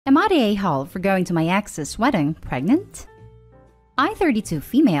I the a-hole for going to my ex's wedding pregnant? I, 32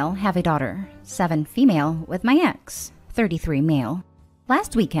 female, have a daughter, 7 female with my ex, 33 male.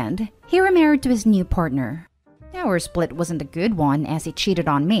 Last weekend, he remarried to his new partner. Our split wasn't a good one as he cheated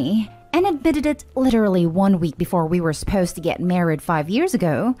on me and admitted it literally 1 week before we were supposed to get married 5 years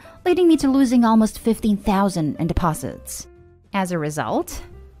ago, leading me to losing almost $15,000 in deposits. As a result,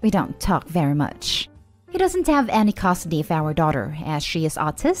 we don't talk very much. He doesn't have any custody of our daughter as she is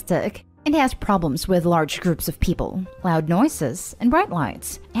autistic and has problems with large groups of people, loud noises, and bright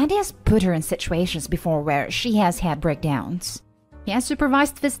lights, and he has put her in situations before where she has had breakdowns. He has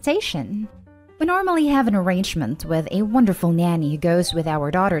supervised visitation. We normally have an arrangement with a wonderful nanny who goes with our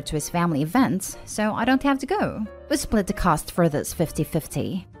daughter to his family events, so I don't have to go. We split the cost for this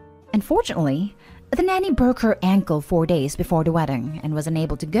 50-50. Unfortunately, the nanny broke her ankle 4 days before the wedding and was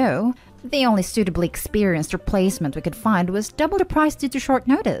unable to go. The only suitably experienced replacement we could find was double the price due to short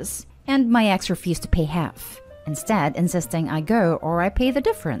notice, and my ex refused to pay half, instead insisting I go or I pay the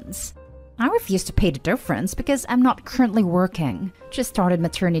difference. I refused to pay the difference because I'm not currently working, just started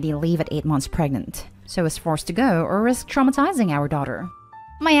maternity leave at 8 months pregnant, so was forced to go or risk traumatizing our daughter.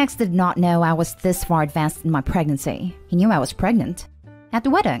 My ex did not know I was this far advanced in my pregnancy. He knew I was pregnant. At the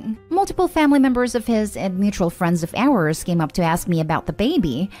wedding, multiple family members of his and mutual friends of ours came up to ask me about the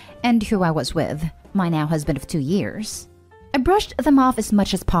baby and who I was with, my now husband of 2 years. I brushed them off as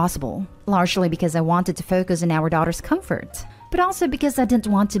much as possible, largely because I wanted to focus on our daughter's comfort, but also because I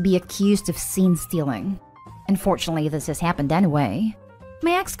didn't want to be accused of scene stealing. Unfortunately, this has happened anyway.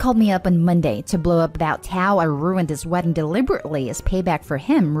 My ex called me up on Monday to blow up about how I ruined his wedding deliberately as payback for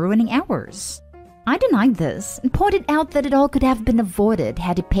him ruining ours. I denied this and pointed out that it all could have been avoided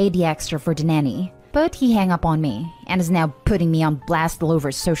had he paid the extra for the nanny, but he hung up on me and is now putting me on blast all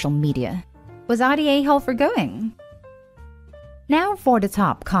over social media. Was I the a-hole for going? Now for the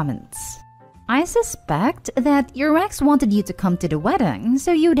top comments. I suspect that your ex wanted you to come to the wedding,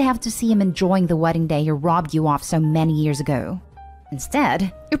 so you'd have to see him enjoying the wedding day he robbed you of so many years ago.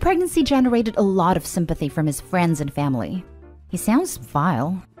 Instead, your pregnancy generated a lot of sympathy from his friends and family. He sounds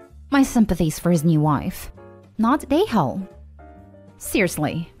vile. My sympathies for his new wife. Not the a-hole.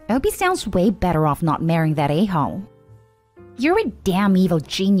 Seriously, Opie sounds way better off not marrying that a-hole. You're a damn evil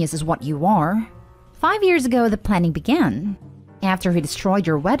genius is what you are. 5 years ago, the planning began. After he destroyed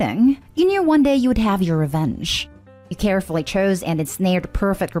your wedding, you knew one day you would have your revenge. You carefully chose and ensnared the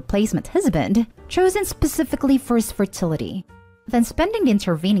perfect replacement husband, chosen specifically for his fertility. Then spending the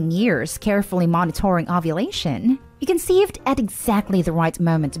intervening years carefully monitoring ovulation, you conceived at exactly the right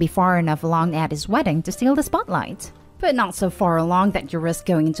moment to be far enough along at his wedding to steal the spotlight, but not so far along that you risked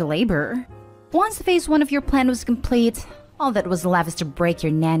going into labor. Once phase 1 of your plan was complete, all that was left is to break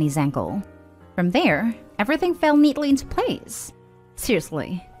your nanny's ankle. From there, everything fell neatly into place.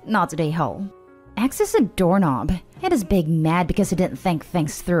 Seriously, not the a-hole. Ex is a doorknob and is big mad because he didn't think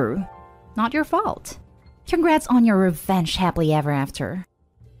things through. Not your fault. Congrats on your revenge happily ever after.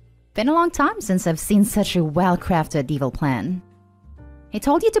 Been a long time since I've seen such a well-crafted evil plan. He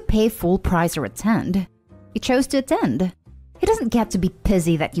told you to pay full price or attend. You chose to attend. He doesn't get to be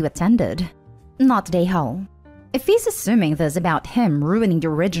pissy that you attended. Not the a-hole. If he's assuming this about him ruining the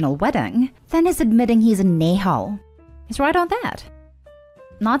original wedding, then he's admitting he's an a-hole. He's right on that.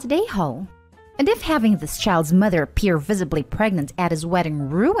 Not the a-hole. And if having this child's mother appear visibly pregnant at his wedding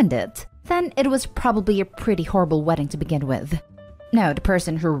ruined it, then it was probably a pretty horrible wedding to begin with. No, the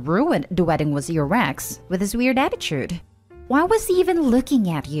person who ruined the wedding was your ex, with his weird attitude. Why was he even looking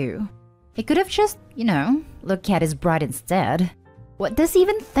at you? He could have just, looked at his bride instead. What does he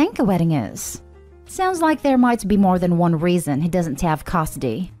even think a wedding is? Sounds like there might be more than one reason he doesn't have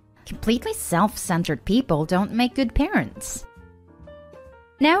custody. Completely self-centered people don't make good parents.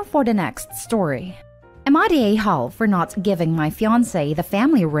 Now for the next story. Am I the a-hole for not giving my fiancé the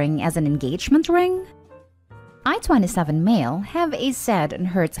family ring as an engagement ring? I, 27 male, have a sad and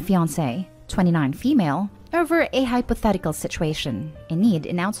hurt fiancé, 29 female, over a hypothetical situation and need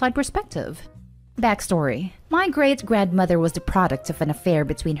an outside perspective. Backstory. My great-grandmother was the product of an affair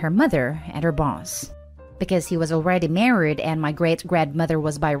between her mother and her boss. Because he was already married and my great-grandmother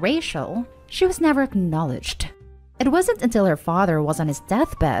was biracial, she was never acknowledged. It wasn't until her father was on his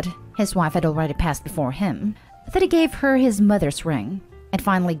deathbed, his wife had already passed before him, that he gave her his mother's ring, and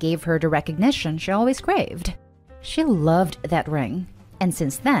finally gave her the recognition she always craved. She loved that ring, and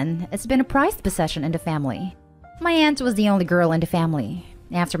since then, it's been a prized possession in the family. My aunt was the only girl in the family,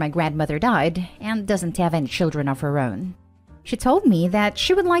 after my grandmother died, and doesn't have any children of her own. She told me that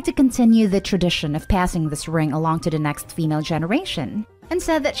she would like to continue the tradition of passing this ring along to the next female generation, and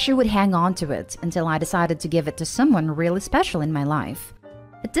said that she would hang on to it until I decided to give it to someone really special in my life.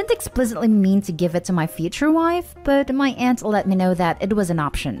 It didn't explicitly mean to give it to my future wife, but my aunt let me know that it was an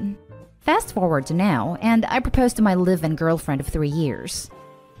option. Fast forward to now, and I proposed to my live-in girlfriend of 3 years.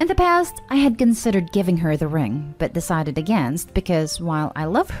 In the past, I had considered giving her the ring, but decided against because while I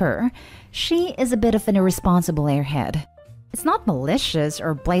love her, she is a bit of an irresponsible airhead. It's not malicious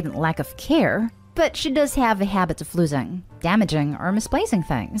or blatant lack of care, but she does have a habit of losing, damaging, or misplacing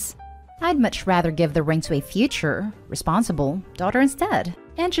things. I'd much rather give the ring to a future, responsible daughter instead,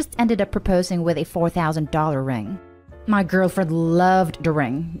 and just ended up proposing with a $4,000 ring. My girlfriend loved the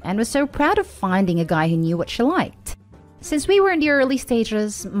ring and was so proud of finding a guy who knew what she liked. Since we were in the early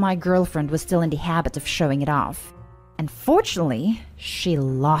stages, my girlfriend was still in the habit of showing it off. Unfortunately, she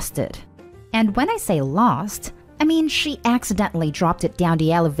lost it. And when I say lost, I mean she accidentally dropped it down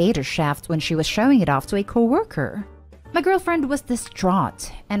the elevator shaft when she was showing it off to a coworker. My girlfriend was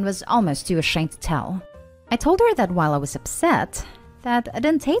distraught and was almost too ashamed to tell. I told her that while I was upset, that I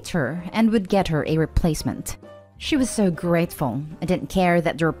didn't hate her and would get her a replacement. She was so grateful and didn't care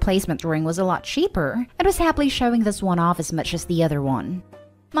that the replacement ring was a lot cheaper and was happily showing this one off as much as the other one.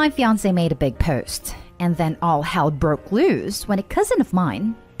 My fiancé made a big post, and then all hell broke loose when a cousin of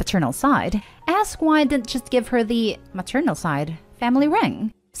mine, paternal side, asked why I didn't just give her the maternal side family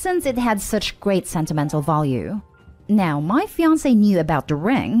ring, since it had such great sentimental value. Now, my fiancé knew about the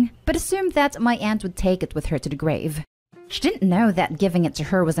ring, but assumed that my aunt would take it with her to the grave. She didn't know that giving it to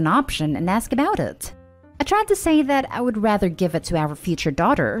her was an option and asked about it. I tried to say that I would rather give it to our future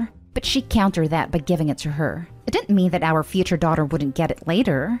daughter, but she countered that by giving it to her. It didn't mean that our future daughter wouldn't get it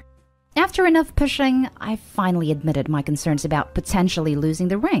later. After enough pushing, I finally admitted my concerns about potentially losing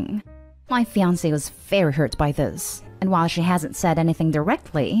the ring. My fiancé was very hurt by this, and while she hasn't said anything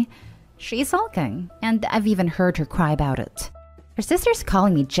directly, she's sulking, and I've even heard her cry about it. Her sister's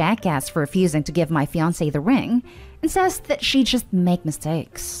calling me jackass for refusing to give my fiancé the ring, and says that she just make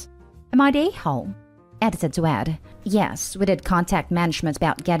mistakes. Am I the a-hole? Edited to add, yes, we did contact management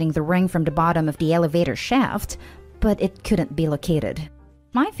about getting the ring from the bottom of the elevator shaft, but it couldn't be located.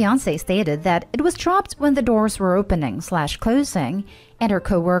 My fiancé stated that it was dropped when the doors were opening/closing, and her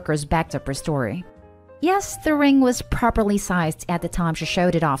co-workers backed up her story. Yes, the ring was properly sized at the time she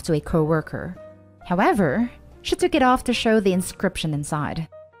showed it off to a co-worker. However, she took it off to show the inscription inside.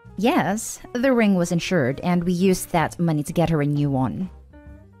 Yes, the ring was insured, and we used that money to get her a new one.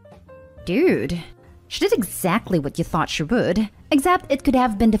 Dude, she did exactly what you thought she would, except it could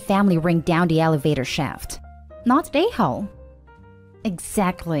have been the family ring down the elevator shaft. Not the a-hole.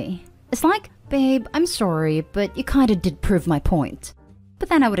 Exactly. It's like, babe, I'm sorry, but you kinda did prove my point. But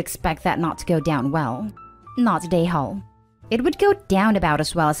then I would expect that not to go down well. Not the a-hole. It would go down about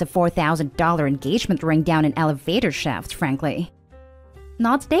as well as a $4,000 engagement ring down an elevator shaft, frankly.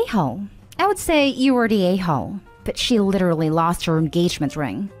 Not the a-hole. I would say you were the a-hole, but she literally lost her engagement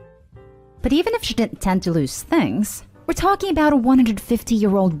ring. But even if she didn't tend to lose things, we're talking about a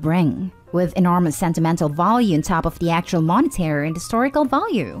 150-year-old ring with enormous sentimental value on top of the actual monetary and historical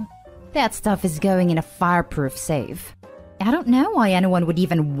value. That stuff is going in a fireproof safe. I don't know why anyone would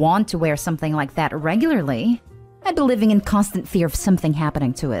even want to wear something like that regularly. I'd be living in constant fear of something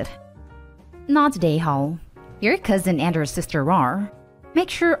happening to it. Not the a-hole. Your cousin and her sister are. Make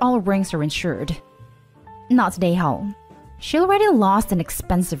sure all rings are insured. Not the a-hole. She already lost an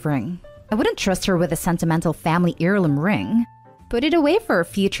expensive ring. I wouldn't trust her with a sentimental family heirloom ring. Put it away for a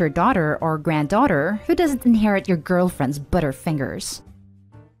future daughter or granddaughter who doesn't inherit your girlfriend's butterfingers.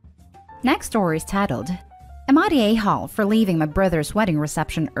 Next story is titled, Am I the a-hole for leaving my brother's wedding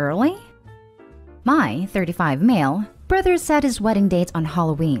reception early? My 35 male brother set his wedding date on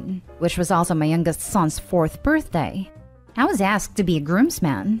Halloween, which was also my youngest son's 4th birthday. I was asked to be a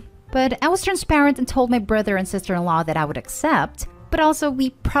groomsman, but I was transparent and told my brother and sister-in-law that I would accept, but also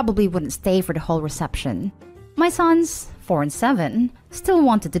we probably wouldn't stay for the whole reception. My sons, 4 and 7, still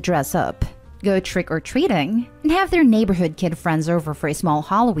wanted to dress up, go trick-or-treating, and have their neighborhood kid friends over for a small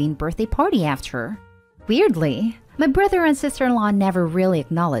Halloween birthday party after. Weirdly, my brother and sister-in-law never really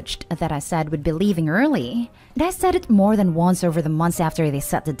acknowledged that I said we'd be leaving early, and I said it more than once over the months after they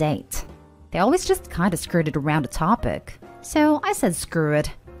set the date. They always just kinda skirted around the topic, so I said screw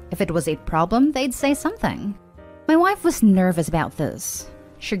it. If it was a problem, they'd say something. My wife was nervous about this.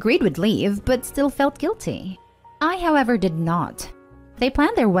 She agreed we'd leave, but still felt guilty. I, however, did not. They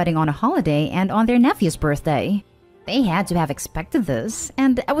planned their wedding on a holiday and on their nephew's birthday. They had to have expected this,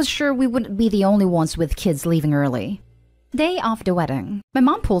 and I was sure we wouldn't be the only ones with kids leaving early. Day of the wedding, my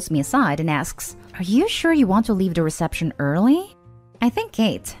mom pulls me aside and asks, "Are you sure you want to leave the reception early?" I think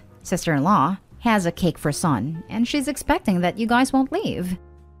Kate, sister-in-law, has a cake for son, and she's expecting that you guys won't leave.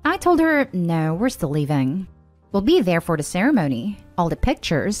 I told her, no, we're still leaving. We'll be there for the ceremony, all the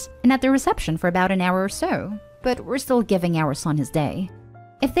pictures, and at the reception for about an hour or so, but we're still giving our son his day.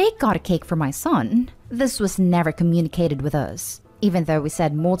 If they got a cake for my son, this was never communicated with us, even though we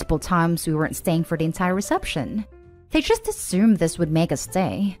said multiple times we weren't staying for the entire reception. They just assumed this would make us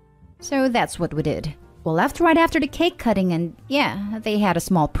stay. So that's what we did. We left right after the cake cutting and yeah, they had a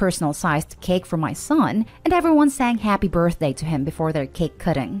small personal-sized cake for my son and everyone sang happy birthday to him before their cake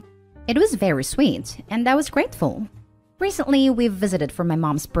cutting. It was very sweet and I was grateful. Recently, we've visited for my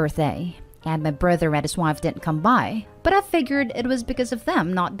mom's birthday and my brother and his wife didn't come by, but I figured it was because of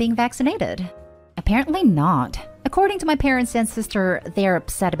them not being vaccinated. Apparently not. According to my parents and sister, they're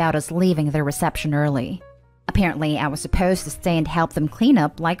upset about us leaving their reception early. Apparently, I was supposed to stay and help them clean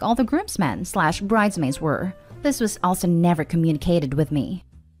up like all the groomsmen/bridesmaids were. This was also never communicated with me.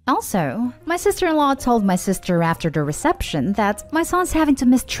 Also, my sister-in-law told my sister after the reception that my son's having to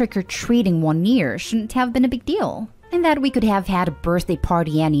miss trick-or-treating 1 year shouldn't have been a big deal, and that we could have had a birthday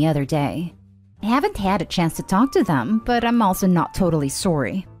party any other day. I haven't had a chance to talk to them, but I'm also not totally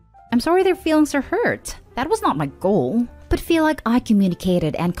sorry. I'm sorry their feelings are hurt. That was not my goal, but feel like I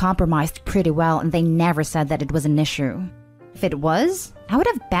communicated and compromised pretty well and they never said that it was an issue. If it was, I would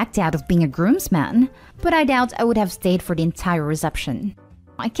have backed out of being a groomsman, but I doubt I would have stayed for the entire reception.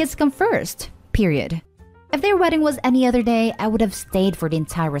 My kids come first, period. If their wedding was any other day, I would have stayed for the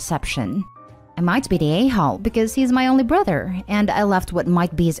entire reception. I might be the a-hole because he's my only brother, and I left what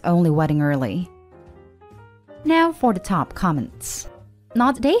might be his only wedding early. Now for the top comments.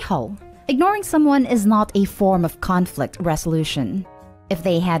 Not the a-hole. Ignoring someone is not a form of conflict resolution. If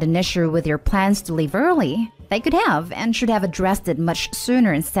they had an issue with your plans to leave early, they could have and should have addressed it much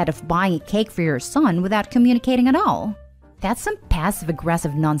sooner instead of buying a cake for your son without communicating at all. That's some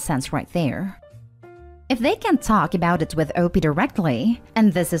passive-aggressive nonsense right there. If they can talk about it with OP directly,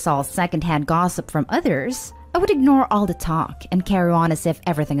 and this is all secondhand gossip from others, I would ignore all the talk and carry on as if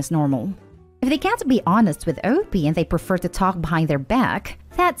everything is normal. If they can't be honest with OP and they prefer to talk behind their back,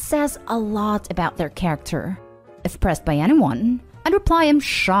 that says a lot about their character. If pressed by anyone, I'd reply I'm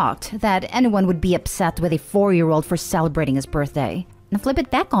shocked that anyone would be upset with a 4-year-old for celebrating his birthday, and flip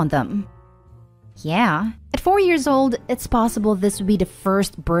it back on them. Yeah, at 4 years old, it's possible this would be the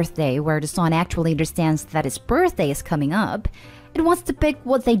first birthday where the son actually understands that his birthday is coming up and wants to pick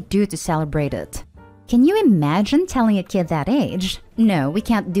what they do to celebrate it. Can you imagine telling a kid that age, "No, we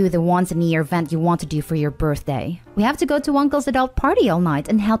can't do the once-a-year event you want to do for your birthday. We have to go to Uncle's adult party all night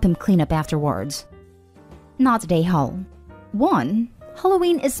and help him clean up afterwards." Not day hole. 1.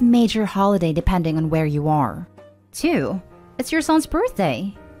 Halloween is major holiday depending on where you are. 2. It's your son's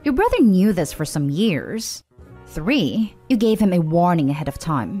birthday. Your brother knew this for some years. 3. You gave him a warning ahead of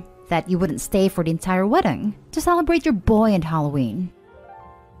time that you wouldn't stay for the entire wedding to celebrate your boy and Halloween.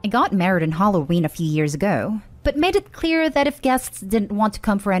 I got married on Halloween a few years ago, but made it clear that if guests didn't want to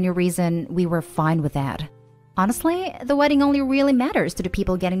come for any reason, we were fine with that. Honestly, the wedding only really matters to the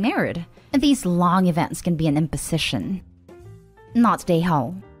people getting married, and these long events can be an imposition. Not day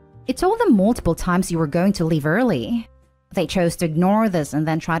hole. You told them multiple times you were going to leave early. They chose to ignore this and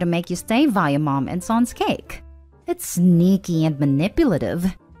then try to make you stay via mom and son's cake. It's sneaky and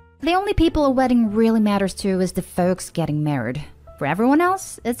manipulative. The only people a wedding really matters to is the folks getting married. For everyone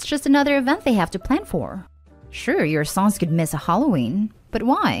else, it's just another event they have to plan for. Sure, your sons could miss a Halloween, but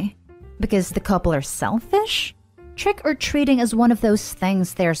why? Because the couple are selfish? Trick-or-treating is one of those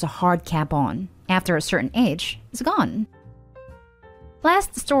things there's a hard cap on. After a certain age, it's gone.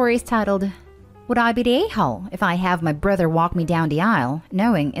 Last story is titled, "Would I be the a-hole if I have my brother walk me down the aisle,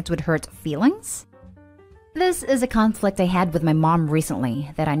 knowing it would hurt feelings?" This is a conflict I had with my mom recently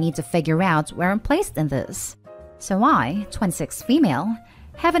that I need to figure out where I'm placed in this. So I, 26 female,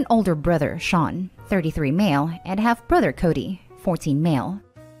 have an older brother, Sean, 33 male, and half-brother Cody, 14 male.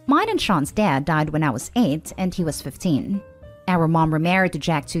 Mine and Sean's dad died when I was 8 and he was 15. Our mom remarried to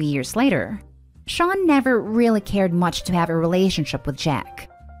Jack 2 years later. Sean never really cared much to have a relationship with Jack.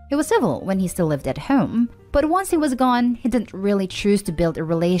 He was civil when he still lived at home, but once he was gone, he didn't really choose to build a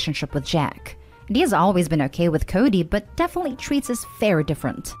relationship with Jack. And he has always been okay with Cody, but definitely treats us very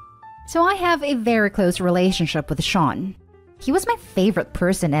different. So I have a very close relationship with Sean. He was my favorite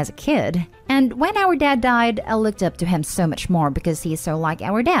person as a kid, and when our dad died, I looked up to him so much more because he's so like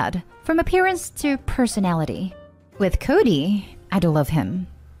our dad, from appearance to personality. With Cody, I do love him,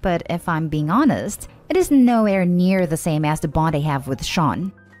 but if I'm being honest, it is nowhere near the same as the bond I have with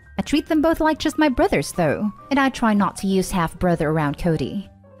Sean. I treat them both like just my brothers though, and I try not to use half-brother around Cody.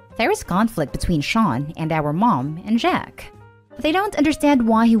 There is conflict between Sean and our mom and Jack. They don't understand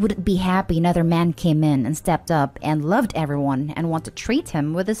why he wouldn't be happy another man came in and stepped up and loved everyone and want to treat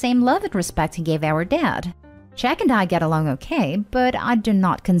him with the same love and respect he gave our dad. Jack and I get along okay, but I do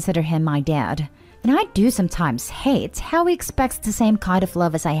not consider him my dad. And I do sometimes hate how he expects the same kind of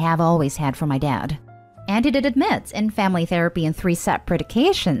love as I have always had from my dad. And he did admit in family therapy on 3 separate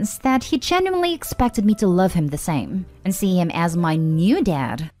occasions that he genuinely expected me to love him the same and see him as my new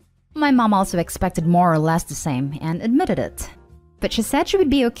dad. My mom also expected more or less the same and admitted it. But she said she would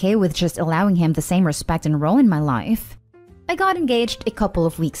be okay with just allowing him the same respect and role in my life. I got engaged a couple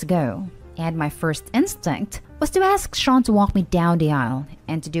of weeks ago, and my first instinct was to ask Sean to walk me down the aisle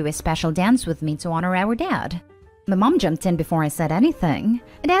and to do a special dance with me to honor our dad. My mom jumped in before I said anything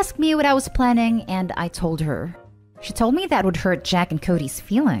and asked me what I was planning, and I told her. She told me that would hurt Jack and Cody's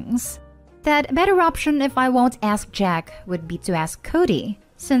feelings. That a better option if I won't ask Jack would be to ask Cody,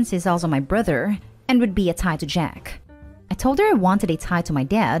 since he's also my brother, and would be a tie to Jack. I told her I wanted a tie to my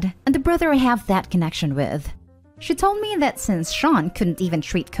dad and the brother I have that connection with. She told me that since Sean couldn't even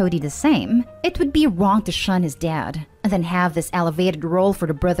treat Cody the same, it would be wrong to shun his dad and then have this elevated role for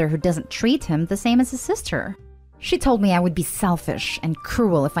the brother who doesn't treat him the same as his sister. She told me I would be selfish and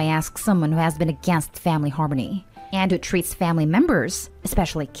cruel if I asked someone who has been against family harmony and who treats family members,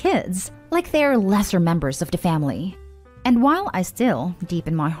 especially kids, like they're lesser members of the family. And while I still, deep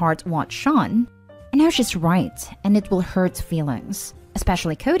in my heart, want Sean, I know she's right and it will hurt feelings,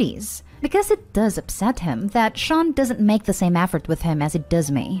 especially Cody's, because it does upset him that Sean doesn't make the same effort with him as it does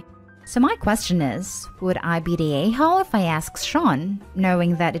me. So my question is, would I be the a-hole if I ask Sean,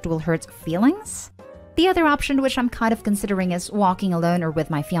 knowing that it will hurt feelings? The other option which I'm kind of considering is walking alone or with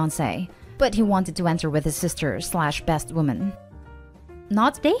my fiancé, but he wanted to enter with his sister/best woman.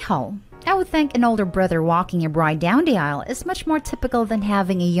 Not the a-hole. I would think an older brother walking a bride down the aisle is much more typical than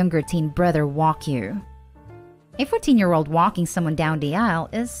having a younger teen brother walk you. A 14-year-old walking someone down the aisle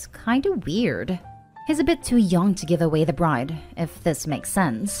is kinda weird. He's a bit too young to give away the bride, if this makes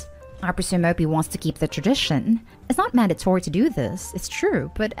sense. I presume Opie wants to keep the tradition. It's not mandatory to do this, it's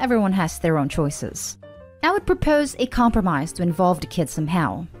true, but everyone has their own choices. I would propose a compromise to involve the kids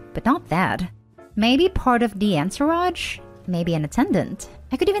somehow, but not that. Maybe part of the entourage? Maybe an attendant.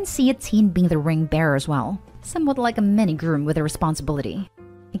 I could even see a teen being the ring bearer as well, somewhat like a mini-groom with a responsibility.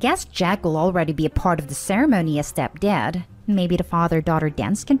 I guess Jack will already be a part of the ceremony as stepdad. Maybe the father-daughter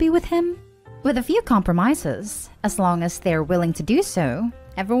dance can be with him? With a few compromises, as long as they're willing to do so,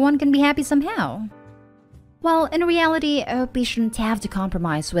 everyone can be happy somehow. Well, in reality, Opie shouldn't have to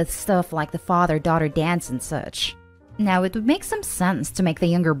compromise with stuff like the father-daughter dance and such. Now, it would make some sense to make the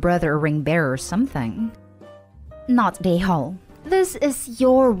younger brother a ring bearer or something. Not the a-hole. This is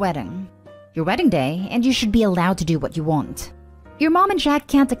your wedding. Your wedding day, and you should be allowed to do what you want. Your mom and Jack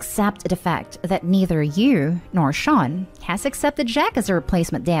can't accept the fact that neither you nor Sean has accepted Jack as a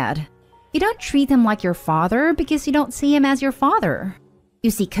replacement dad. You don't treat him like your father because you don't see him as your father.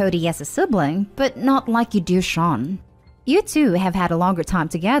 You see Cody as a sibling, but not like you do Sean. You two have had a longer time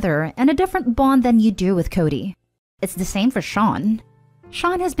together and a different bond than you do with Cody. It's the same for Sean.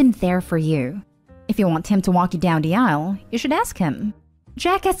 Sean has been there for you. If you want him to walk you down the aisle, you should ask him.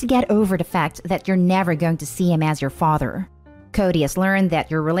 Jack has to get over the fact that you're never going to see him as your father. Cody has learned that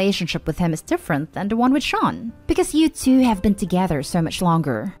your relationship with him is different than the one with Sean, because you two have been together so much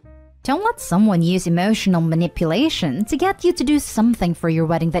longer. Don't let someone use emotional manipulation to get you to do something for your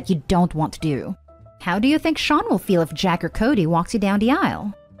wedding that you don't want to do. How do you think Sean will feel if Jack or Cody walks you down the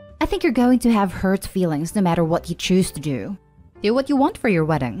aisle? I think you're going to have hurt feelings no matter what you choose to do. Do what you want for your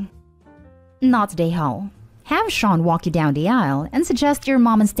wedding. Not the a-hole. Have Sean walk you down the aisle and suggest your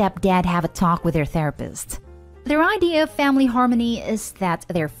mom and stepdad have a talk with their therapist. Their idea of family harmony is that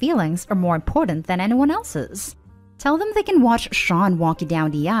their feelings are more important than anyone else's. Tell them they can watch Sean walk you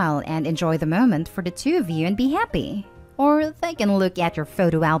down the aisle and enjoy the moment for the two of you and be happy. Or they can look at your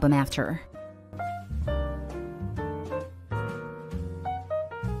photo album after.